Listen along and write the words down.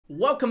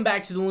Welcome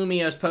back to the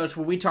Lumiose Post,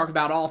 where we talk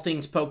about all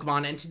things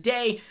Pokemon, and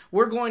today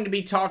we're going to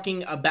be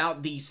talking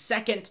about the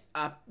second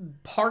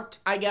part,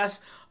 I guess,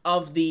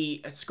 of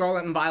the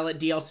Scarlet and Violet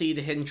DLC,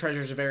 The Hidden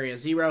Treasures of Area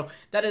Zero.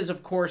 That is,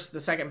 of course,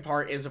 the second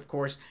part is, of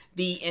course,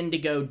 the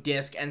Indigo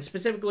disc, and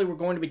specifically we're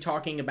going to be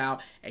talking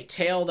about a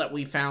tale that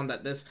we found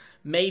that this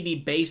may be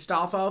based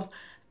off of,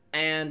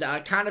 and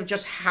kind of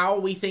just how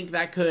we think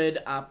that could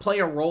play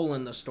a role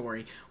in the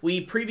story. We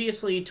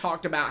previously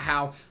talked about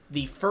how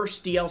the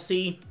first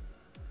DLC,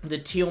 the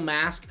Teal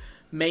Mask,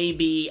 may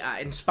be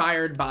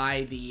inspired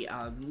by the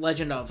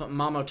legend of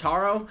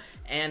Momotaro,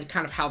 and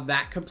kind of how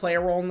that could play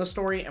a role in the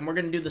story, and we're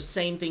going to do the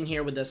same thing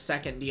here with the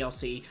second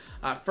DLC.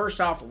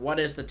 First off, what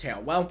is the tale?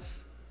 Well,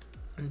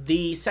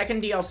 the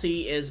second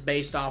DLC is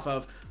based off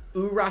of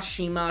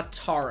Urashima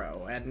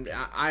Taro, and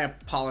I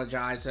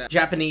apologize.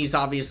 Japanese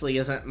obviously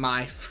isn't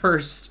my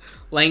first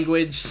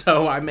language,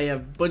 so I may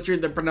have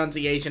butchered the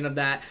pronunciation of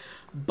that,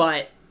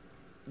 but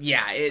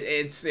yeah,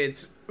 it's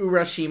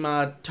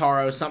Urashima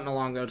Taro, something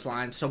along those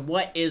lines. So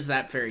what is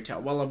that fairy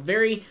tale? Well, a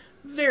very,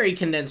 very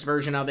condensed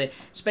version of it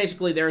is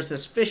basically there's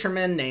this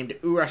fisherman named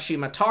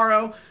Urashima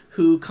Taro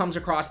who comes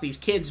across these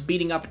kids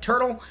beating up a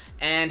turtle,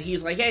 and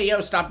he's like, hey, yo,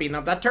 stop beating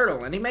up that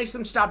turtle. And he makes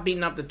them stop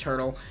beating up the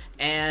turtle,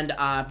 and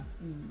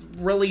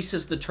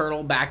releases the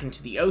turtle back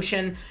into the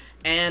ocean,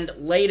 and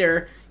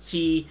later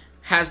he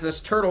has this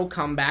turtle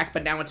come back,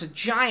 but now it's a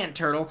giant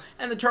turtle,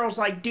 and the turtle's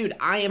like, dude,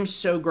 I am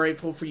so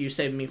grateful for you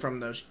saving me from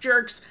those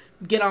jerks.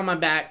 Get on my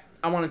back.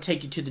 I want to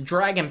take you to the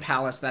Dragon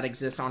Palace that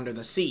exists under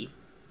the sea.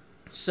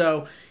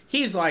 So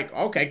he's like,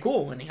 okay,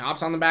 cool, and he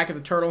hops on the back of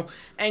the turtle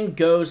and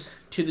goes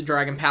to the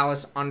Dragon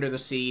Palace under the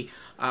sea,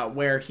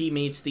 where he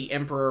meets the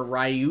Emperor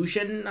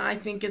Ryujin, I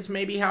think is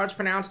maybe how it's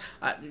pronounced.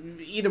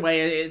 Either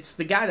way, it's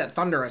the guy that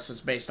Thundurus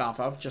is based off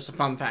of. Just a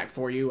fun fact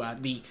for you,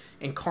 the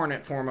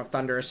incarnate form of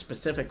Thundurus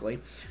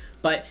specifically.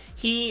 But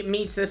he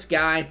meets this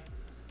guy,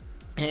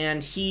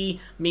 and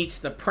he meets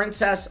the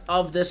princess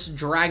of this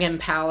Dragon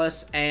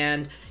Palace,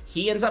 and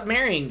he ends up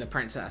marrying the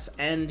princess.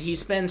 And he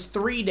spends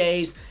 3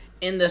 days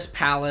in this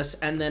palace,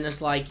 and then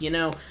is like, you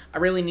know, I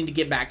really need to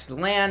get back to the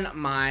land.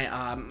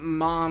 My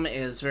mom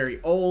is very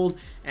old,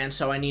 and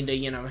so I need to,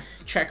 you know,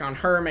 check on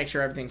her, make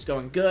sure everything's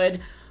going good.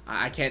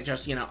 I can't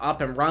just, you know, up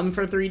and run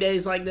for 3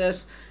 days like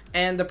this.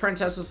 And the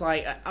princess is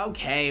like,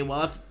 okay,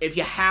 well, if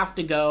you have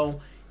to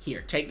go,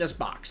 here, take this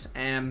box.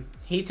 And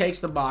he takes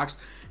the box.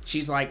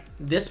 She's like,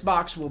 this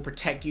box will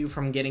protect you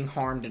from getting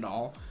harmed at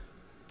all,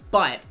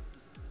 but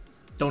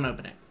don't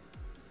open it.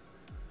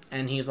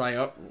 And he's like,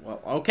 oh,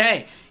 well,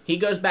 okay. He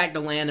goes back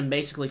to land and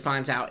basically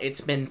finds out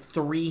it's been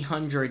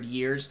 300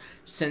 years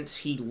since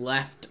he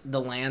left the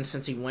land,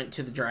 since he went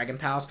to the Dragon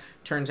Palace.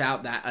 Turns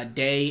out that a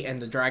day in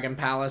the Dragon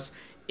Palace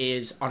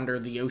is under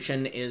the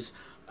ocean is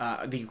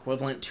the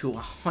equivalent to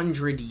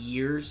 100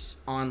 years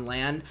on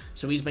land.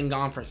 So he's been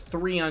gone for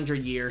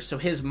 300 years. So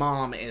his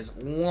mom is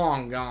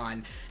long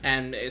gone.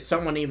 And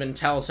someone even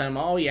tells him,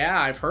 oh yeah,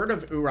 I've heard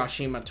of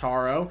Urashima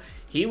Taro.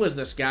 He was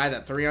this guy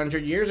that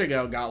 300 years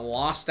ago got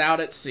lost out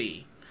at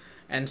sea.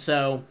 And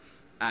so,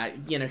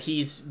 you know,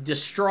 he's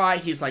distraught.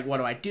 He's like, what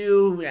do I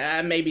do?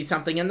 Maybe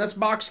something in this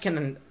box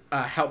can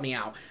help me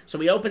out. So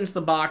he opens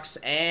the box,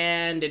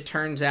 and it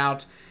turns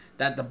out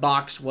that the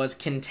box was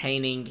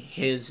containing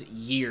his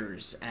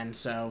years. And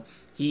so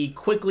he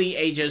quickly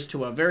ages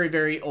to a very,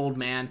 very old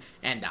man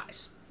and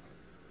dies.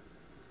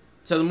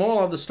 So the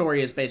moral of the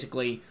story is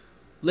basically,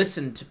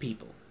 listen to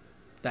people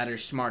that are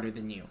smarter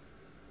than you.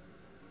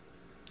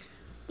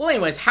 Well,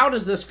 anyways, how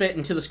does this fit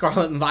into the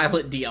Scarlet and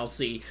Violet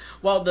DLC?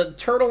 Well, the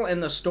turtle in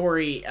the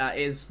story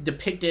is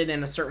depicted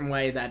in a certain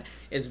way that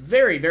is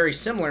very, very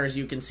similar, as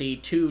you can see,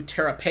 to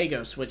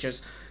Terrapagos, which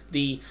is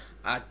the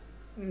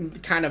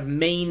kind of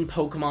main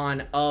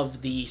Pokemon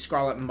of the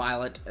Scarlet and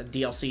Violet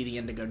DLC, the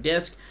Indigo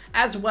disc,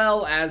 as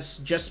well as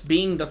just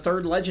being the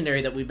third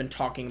legendary that we've been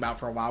talking about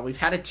for a while. We've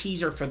had a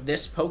teaser for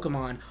this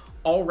Pokemon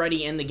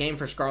already in the game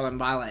for Scarlet and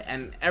Violet,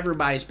 and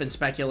everybody's been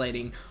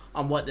speculating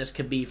on what this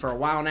could be for a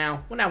while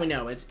now. Well, now we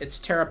know it's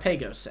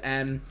Terrapagos,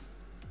 and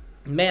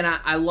man,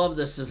 I love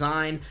this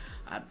design.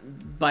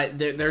 But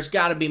there's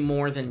got to be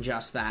more than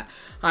just that.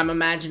 I'm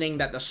imagining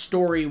that the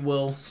story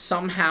will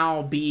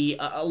somehow be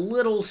a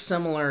little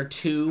similar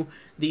to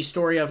the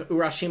story of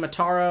Urashima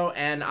Taro,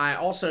 and I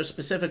also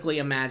specifically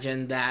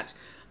imagine that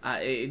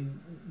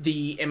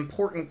the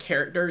important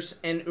characters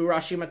in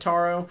Urashima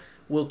Taro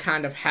will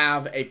kind of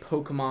have a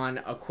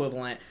Pokemon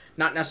equivalent.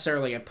 Not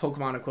necessarily a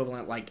Pokemon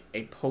equivalent like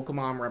a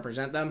Pokemon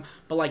represent them,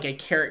 but like a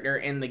character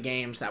in the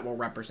games that will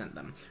represent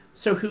them.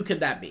 So who could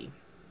that be?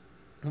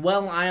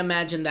 Well, I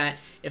imagine that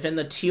if in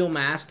the Teal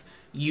Mask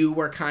you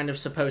were kind of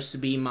supposed to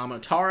be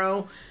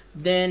Momotaro,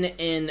 then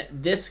in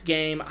this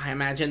game I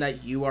imagine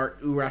that you are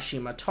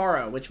Urashima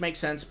Taro, which makes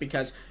sense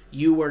because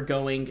you were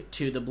going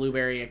to the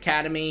Blueberry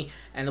Academy,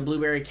 and the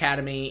Blueberry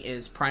Academy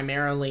is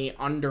primarily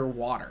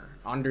underwater,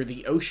 under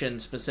the ocean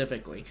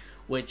specifically,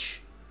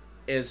 which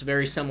is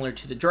very similar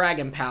to the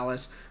Dragon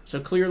Palace. So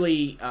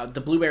clearly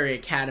the Blueberry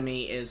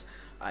Academy is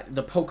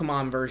the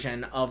Pokemon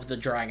version of the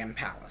Dragon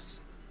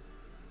Palace.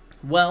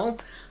 Well,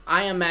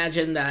 I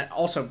imagine that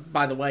also,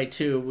 by the way,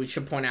 too, we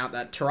should point out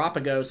that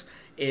Terapagos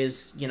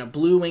is,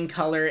 blue in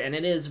color, and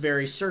it is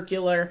very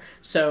circular.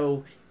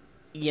 So,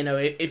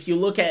 if you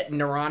look at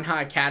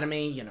Naranja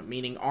Academy,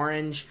 meaning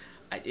orange,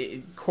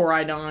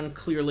 Coridon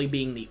clearly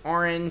being the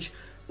orange,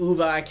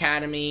 Uva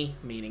Academy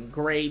meaning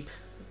grape,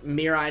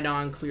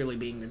 Miraidon clearly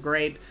being the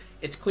grape,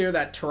 it's clear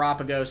that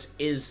Terapagos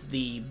is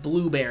the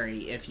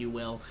blueberry, if you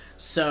will.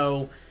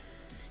 So,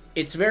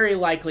 it's very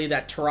likely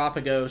that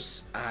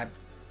Terapagos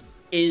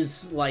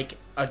is like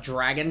a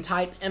dragon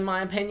type, in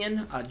my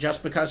opinion,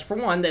 just because, for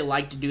one, they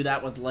like to do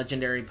that with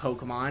legendary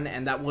Pokemon,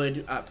 and that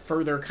would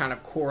further kind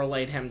of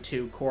correlate him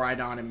to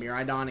Coridon and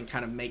Miraidon and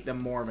kind of make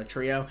them more of a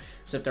trio,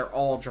 as if they're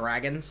all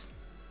dragons.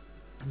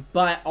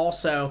 But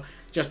also,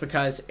 just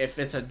because if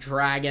it's a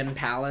Dragon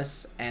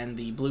Palace and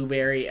the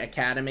Blueberry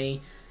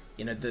Academy,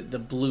 the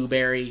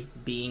blueberry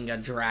being a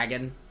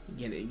dragon,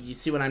 you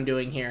see what I'm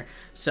doing here?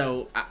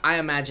 So I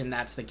imagine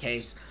that's the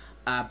case.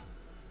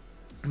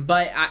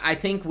 But I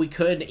think we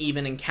could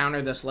even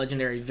encounter this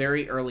legendary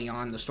very early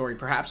on in the story.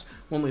 Perhaps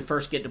when we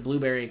first get to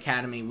Blueberry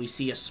Academy, we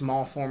see a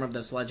small form of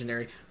this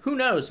legendary. Who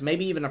knows?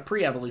 Maybe even a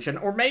pre-evolution,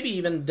 or maybe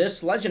even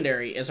this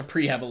legendary is a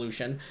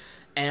pre-evolution,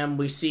 and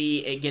we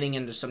see it getting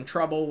into some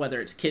trouble, whether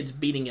it's kids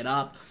beating it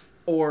up,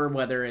 or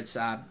whether it's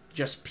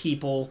just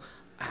people,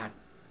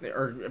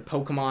 or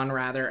Pokemon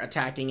rather,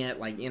 attacking it,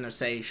 like,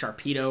 say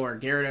Sharpedo or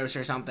Gyarados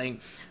or something.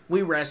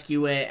 We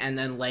rescue it, and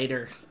then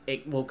later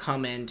it will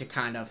come in to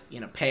kind of,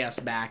 pay us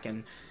back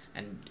and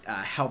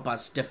help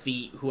us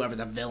defeat whoever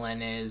the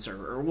villain is,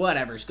 or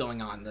whatever's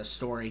going on in this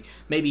story.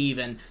 Maybe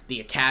even the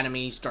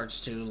Academy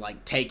starts to,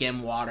 like, take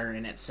in water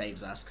and it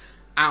saves us.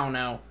 I don't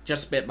know,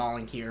 just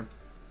spitballing here.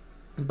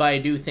 But I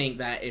do think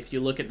that if you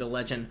look at the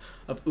legend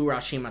of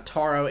Urashima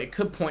Taro, it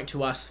could point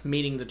to us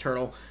meeting the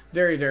turtle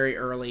very, very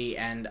early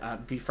and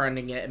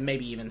befriending it and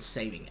maybe even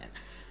saving it.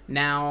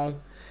 Now,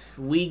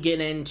 we get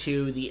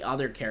into the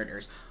other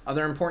characters.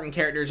 Other important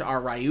characters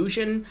are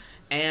Ryujin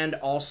and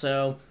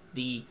also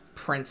the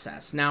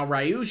princess. Now,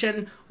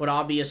 Ryujin would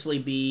obviously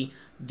be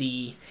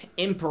the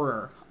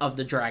emperor of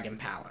the Dragon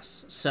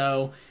Palace.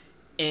 So,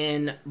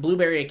 in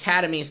Blueberry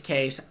Academy's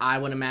case, I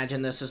would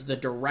imagine this is the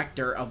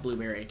director of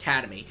Blueberry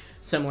Academy,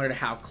 similar to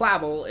how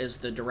Clavel is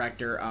the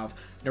director of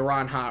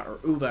Naranja or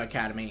Uva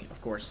Academy, of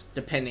course,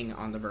 depending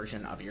on the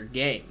version of your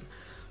game.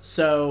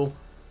 So,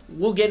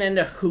 we'll get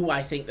into who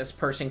I think this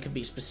person could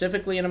be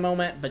specifically in a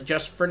moment, but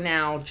just for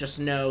now, just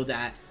know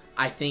that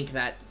I think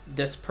that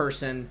this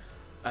person,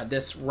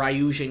 this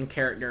Ryujin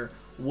character,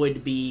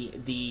 would be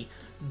the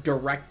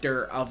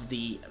director of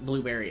the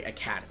Blueberry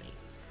Academy.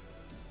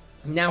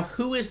 Now,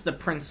 who is the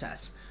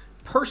princess?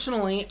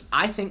 Personally,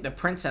 I think the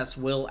princess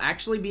will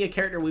actually be a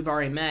character we've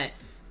already met,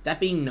 that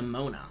being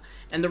Nemona.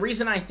 And the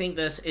reason I think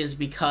this is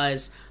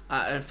because,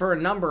 for a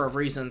number of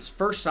reasons.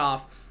 First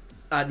off,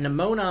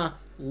 Nemona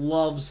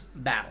loves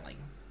battling.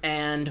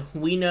 And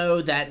we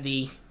know that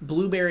the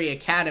Blueberry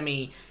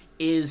Academy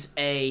is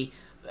a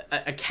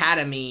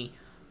academy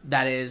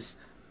that is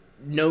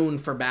known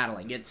for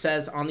battling. It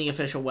says on the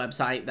official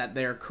website that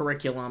their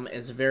curriculum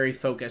is very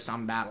focused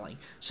on battling.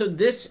 So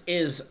this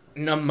is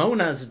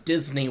Nemona's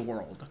Disney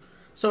World.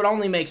 So it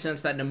only makes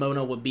sense that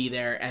Nemona would be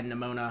there, and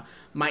Nemona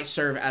might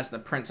serve as the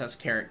princess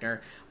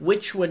character,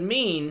 which would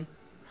mean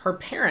her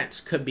parents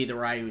could be the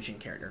Ryujin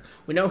character.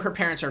 We know her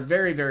parents are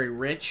very, very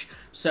rich,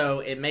 so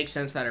it makes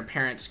sense that her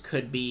parents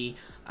could be,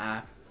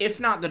 if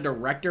not the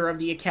director of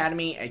the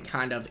academy, a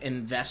kind of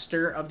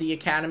investor of the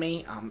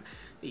academy,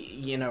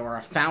 or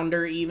a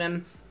founder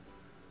even.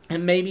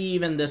 And maybe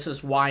even this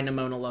is why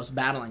Nemona loves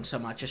battling so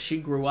much, as she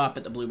grew up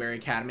at the Blueberry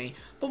Academy,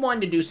 but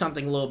wanted to do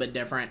something a little bit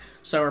different.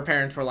 So her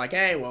parents were like,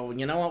 hey, well,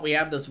 you know what? We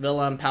have this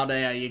villa in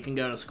Paldea. You can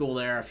go to school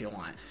there if you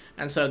want.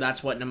 And so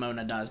that's what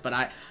Nemona does.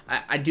 But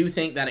I do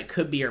think that it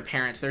could be her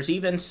parents. There's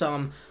even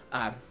some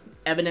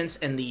evidence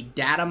in the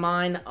data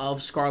mine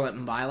of Scarlet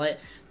and Violet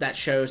that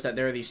shows that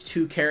there are these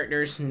two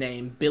characters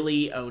named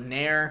Billy and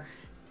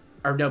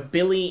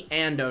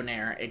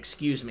Onair,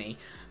 excuse me.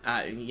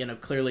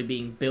 Clearly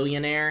being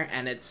billionaire,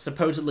 and it's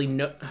supposedly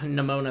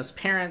Nemona's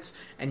parents,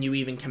 and you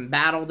even can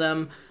battle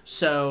them.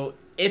 So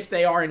if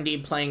they are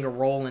indeed playing a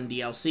role in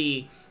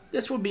DLC,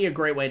 this would be a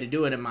great way to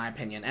do it, in my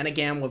opinion, and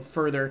again would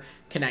further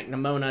connect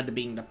Nemona to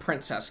being the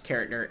princess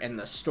character in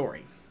the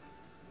story.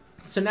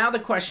 So now the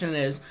question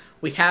is,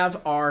 we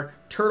have our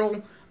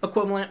turtle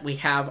equivalent, we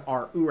have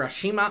our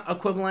Urashima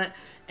equivalent,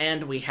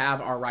 and we have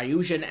our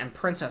Ryujin and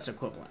princess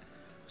equivalent.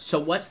 So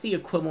what's the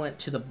equivalent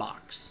to the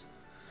box?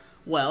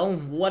 Well,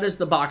 what is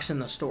the box in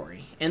the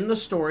story? In the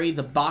story,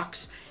 the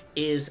box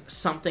is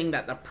something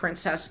that the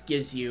princess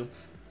gives you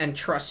and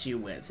trusts you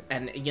with.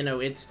 And,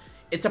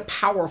 it's a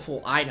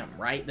powerful item,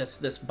 right?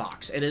 This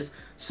box. It is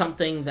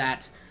something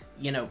that,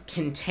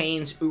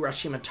 contains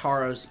Urashima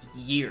Taro's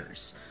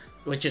years,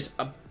 which is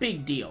a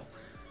big deal.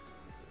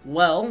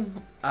 Well,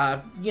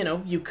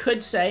 you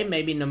could say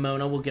maybe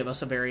Nemona will give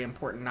us a very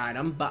important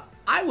item, but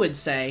I would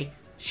say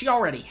she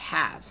already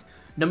has.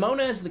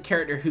 Nemona is the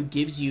character who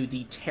gives you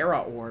the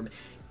Terra Orb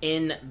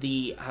in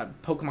the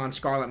Pokemon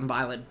Scarlet and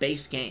Violet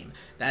base game.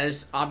 That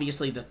is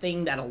obviously the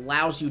thing that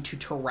allows you to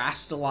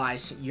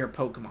terrestrialize your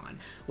Pokemon,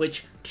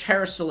 which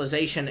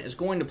terrestrialization is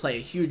going to play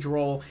a huge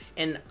role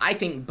in, I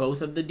think,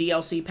 both of the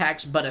DLC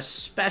packs, but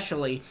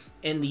especially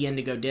in the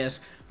Indigo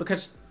disc,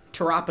 because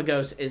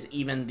Terrapagos is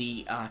even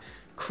the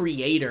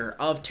creator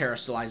of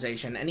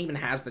terrestrialization and even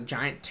has the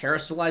giant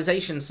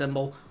terrestrialization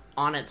symbol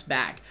on its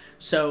back.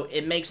 So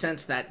it makes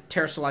sense that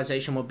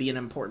terrestrialization will be an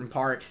important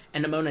part,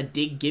 and Nemona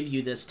did give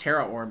you this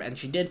Terra Orb, and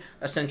she did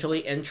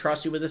essentially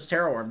entrust you with this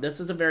Terra Orb.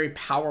 This is a very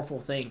powerful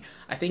thing.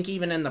 I think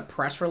even in the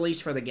press release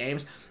for the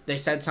games, they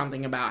said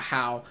something about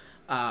how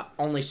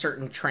only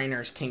certain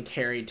trainers can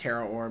carry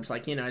Terra Orbs.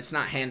 Like, you know, it's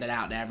not handed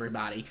out to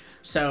everybody.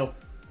 So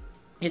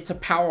it's a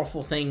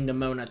powerful thing.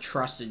 Nemona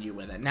trusted you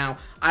with it. Now,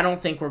 I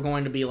don't think we're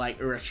going to be like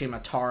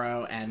Urashima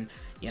Taro and,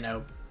 you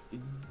know,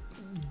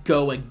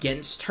 go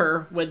against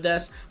her with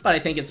this, but I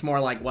think it's more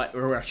like what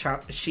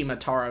Urashima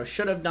Taro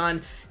should have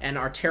done, and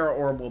our Terra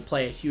Orb will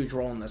play a huge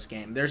role in this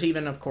game. There's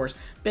even, of course,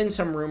 been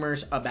some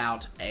rumors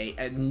about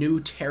a new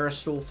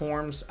Terrasteel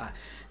forms.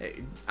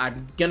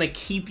 I'm gonna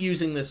keep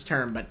using this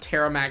term, but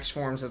Terramax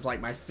forms is like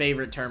my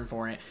favorite term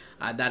for it.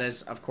 That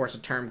is, of course, a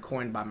term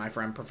coined by my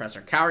friend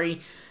Professor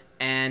Kauri,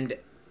 and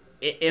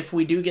if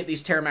we do get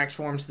these Terramax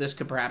forms, this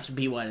could perhaps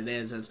be what it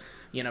is,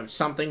 you know,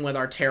 something with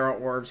our Terra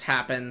Orbs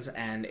happens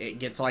and it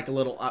gets like a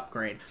little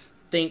upgrade.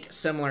 Think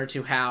similar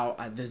to how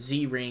the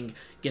Z Ring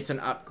gets an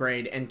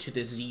upgrade into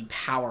the Z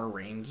Power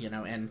Ring, you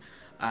know, in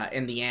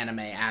the anime.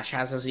 Ash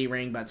has a Z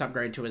Ring, but it's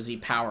upgraded to a Z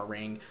Power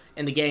Ring.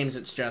 In the games,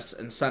 it's just,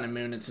 in Sun and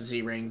Moon, it's a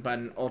Z Ring, but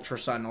in Ultra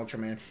Sun, Ultra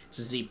Moon, it's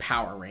a Z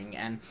Power Ring.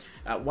 And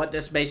what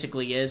this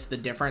basically is, the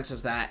difference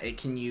is that it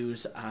can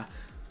use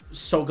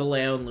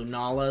Solgaleo and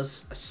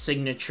Lunala's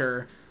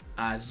signature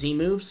Z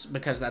moves,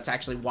 because that's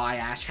actually why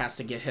Ash has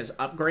to get his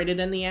upgraded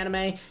in the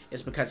anime,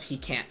 is because he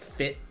can't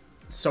fit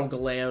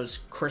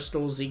Solgaleo's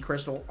crystal, Z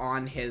crystal,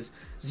 on his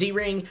Z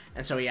ring,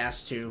 and so he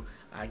has to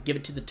give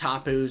it to the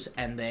Tapus,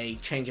 and they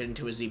change it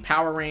into a Z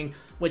power ring,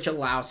 which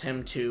allows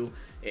him to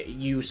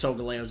use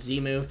Solgaleo's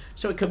Z move.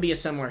 So it could be a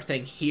similar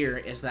thing here,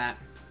 is that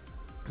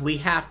we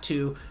have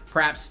to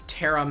perhaps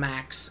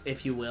Terramax,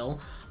 if you will,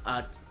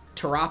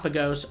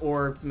 Terrapagos,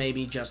 or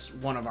maybe just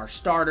one of our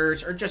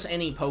starters, or just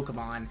any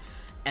Pokemon,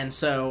 and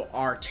so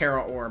our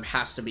Terra Orb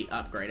has to be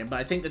upgraded. But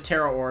I think the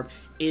Terra Orb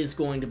is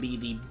going to be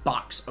the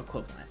box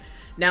equivalent.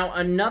 Now,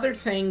 another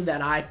thing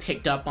that I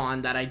picked up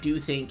on that I do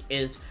think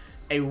is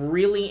a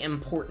really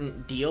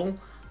important deal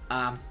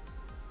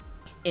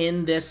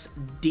in this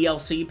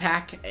DLC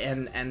pack,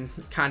 and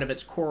kind of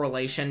its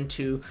correlation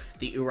to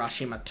the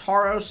Urashima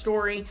Taro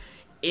story,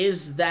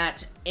 is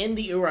that in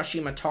the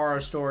Urashima Taro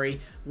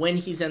story, when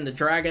he's in the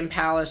Dragon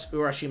Palace,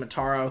 Urashima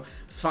Taro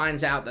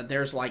finds out that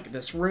there's like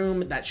this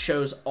room that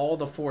shows all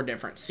the 4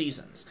 different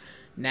seasons.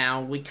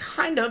 Now, we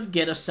kind of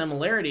get a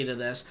similarity to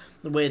this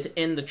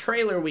within the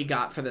trailer we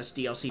got for this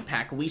DLC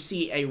pack. We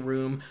see a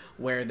room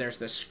where there's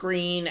this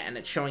screen, and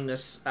it's showing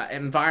this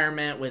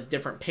environment with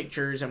different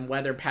pictures and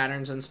weather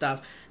patterns and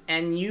stuff.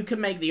 And you can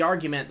make the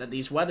argument that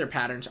these weather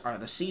patterns are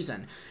the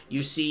season.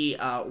 You see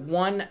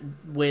one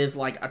with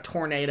like a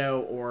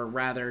tornado, or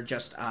rather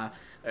just a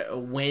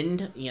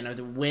wind. You know,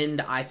 the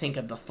wind, I think,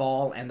 of the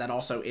fall, and that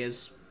also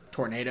is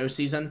tornado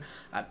season.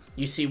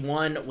 You see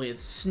one with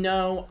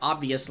snow,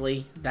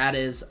 obviously, that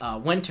is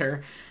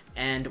winter.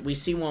 And we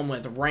see one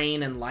with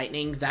rain and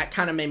lightning. That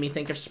kind of made me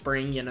think of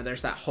spring. You know,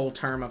 there's that whole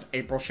term of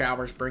April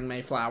showers, spring,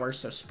 May flowers.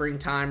 So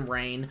springtime,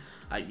 rain.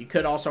 You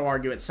could also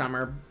argue it's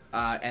summer,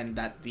 and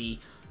that the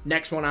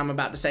next one I'm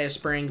about to say is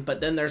spring.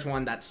 But then there's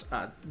one that's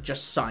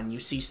just sun.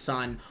 You see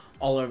sun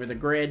all over the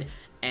grid.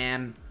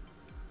 And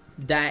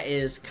that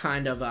is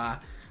kind of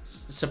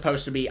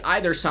supposed to be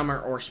either summer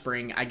or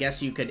spring. I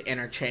guess you could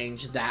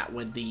interchange that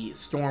with the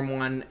storm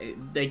one.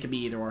 They could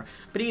be either or.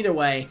 But either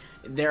way,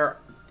 there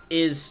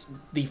is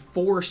the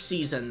 4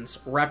 seasons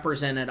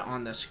represented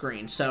on the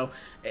screen. So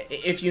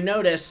if you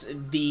notice,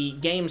 the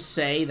games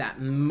say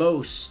that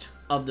most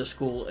of the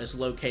school is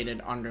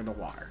located under the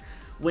water,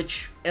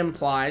 which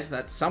implies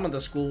that some of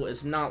the school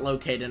is not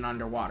located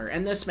underwater.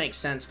 And this makes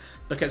sense,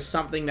 because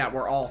something that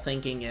we're all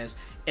thinking is,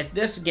 if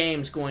this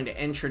game's going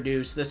to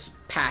introduce, this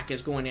pack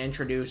is going to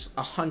introduce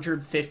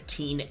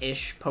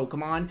 115-ish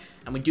Pokemon,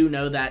 and we do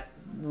know that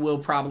will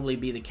probably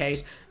be the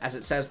case, as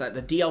it says that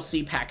the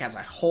DLC pack as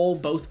a whole,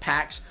 both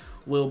packs,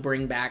 will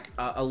bring back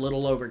a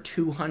little over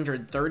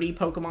 230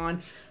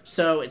 Pokemon.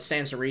 So it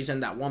stands to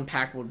reason that one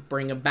pack would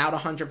bring about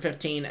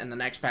 115, and the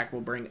next pack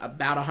will bring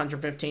about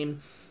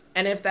 115.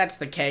 And if that's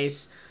the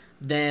case,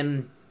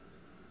 then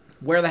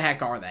where the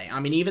heck are they? I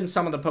mean, even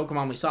some of the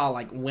Pokemon we saw,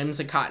 like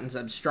Whimsicott and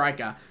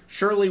Zebstrika,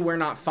 surely we're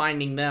not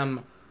finding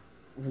them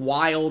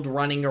wild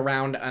running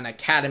around an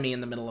academy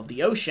in the middle of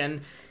the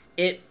ocean.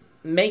 It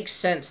makes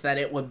sense that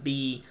it would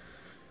be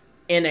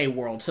in a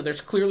world. So there's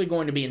clearly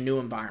going to be a new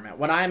environment.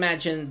 What I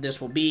imagine this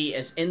will be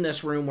is in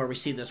this room where we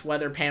see this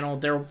weather panel,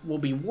 there will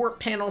be warp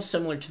panels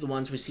similar to the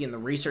ones we see in the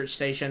research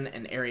station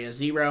in Area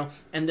 0,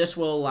 and this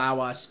will allow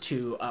us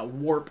to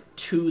warp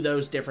to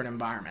those different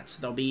environments.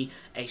 There'll be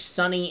a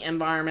sunny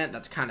environment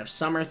that's kind of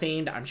summer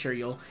themed. I'm sure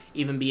you'll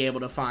even be able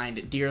to find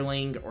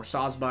Deerling or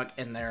Sawsbuck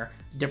in their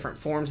different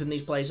forms in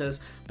these places,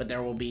 but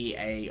there will be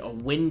a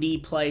windy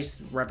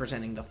place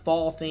representing the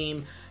fall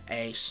theme,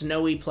 a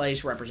snowy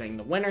place representing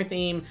the winter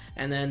theme,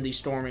 and then the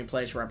stormy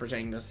place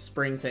representing the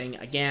spring thing.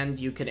 Again,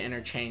 you could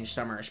interchange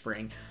summer or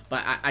spring,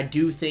 but I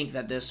do think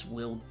that this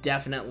will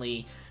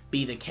definitely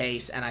be the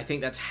case, and I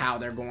think that's how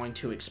they're going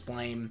to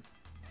explain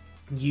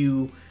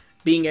you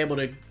being able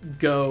to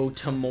go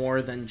to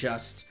more than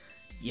just,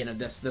 you know,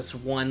 this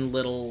one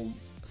little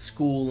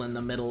school in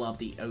the middle of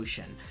the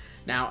ocean.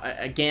 Now,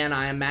 again,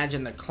 I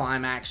imagine the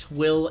climax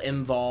will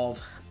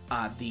involve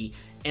the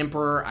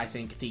Emperor. I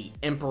think the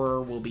Emperor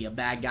will be a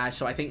bad guy,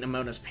 so I think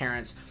Nemona's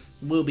parents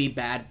will be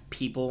bad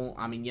people.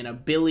 I mean, you know,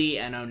 Billy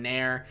and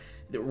Onair,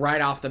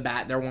 right off the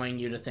bat, they're wanting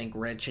you to think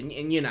rich, and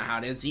you know how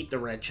it is, eat the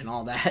rich and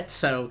all that,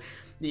 so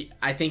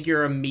I think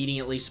you're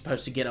immediately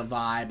supposed to get a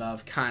vibe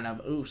of kind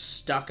of, ooh,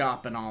 stuck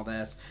up and all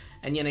this,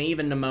 and you know,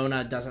 even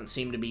Nemona doesn't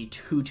seem to be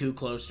too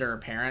close to her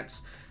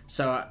parents,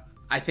 so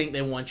I think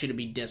they want you to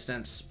be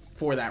distanced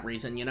for that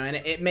reason, you know, and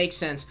it makes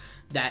sense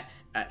that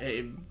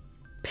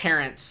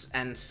parents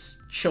and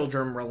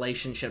children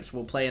relationships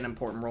will play an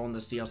important role in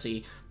this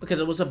DLC because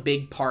it was a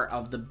big part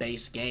of the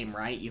base game,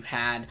 right? You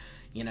had,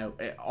 you know,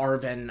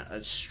 Arven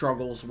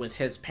struggles with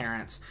his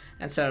parents,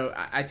 and so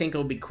I think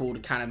it'll be cool to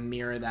kind of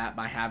mirror that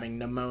by having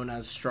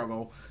Nemona's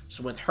struggles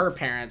with her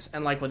parents,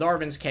 and like with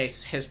Arven's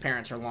case, his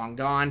parents are long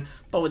gone,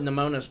 but with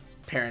Nemona's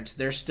parents,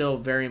 they're still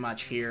very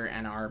much here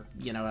and are,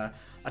 you know,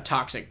 a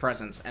toxic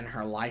presence in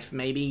her life,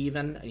 maybe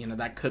even, you know,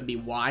 that could be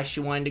why she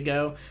wanted to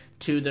go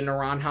to the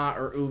Naranja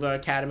or Uva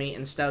Academy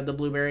instead of the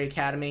Blueberry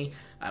Academy,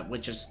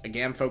 which is,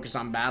 again, focused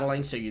on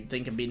battling, so you'd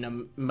think it'd be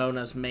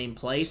Nemona's main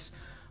place.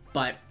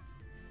 But,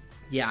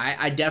 yeah,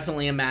 I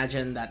definitely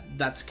imagine that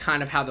that's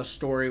kind of how the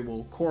story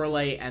will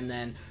correlate, and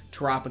then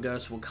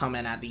Terapagos will come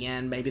in at the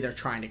end. Maybe they're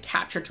trying to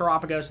capture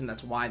Terapagos, and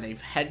that's why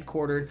they've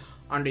headquartered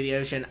under the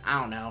ocean. I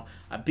don't know.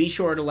 Be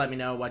sure to let me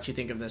know what you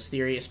think of this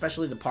theory,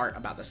 especially the part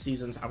about the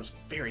seasons. I was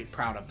very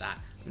proud of that.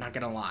 I'm not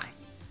going to lie.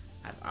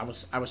 I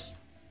was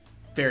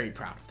very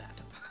proud of that.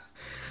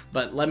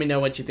 But let me know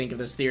what you think of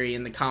this theory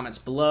in the comments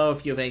below.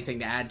 If you have anything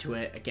to add to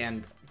it,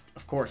 again,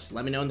 of course,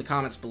 let me know in the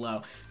comments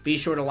below. Be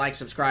sure to like,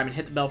 subscribe, and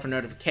hit the bell for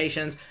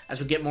notifications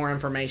as we get more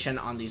information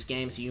on these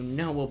games. You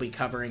know we'll be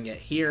covering it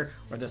here,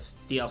 or this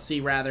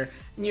DLC rather,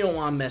 and you don't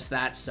want to miss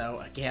that.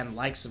 So again,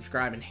 like,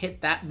 subscribe, and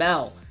hit that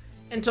bell.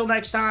 Until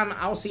next time,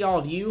 I will see all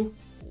of you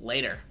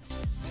later.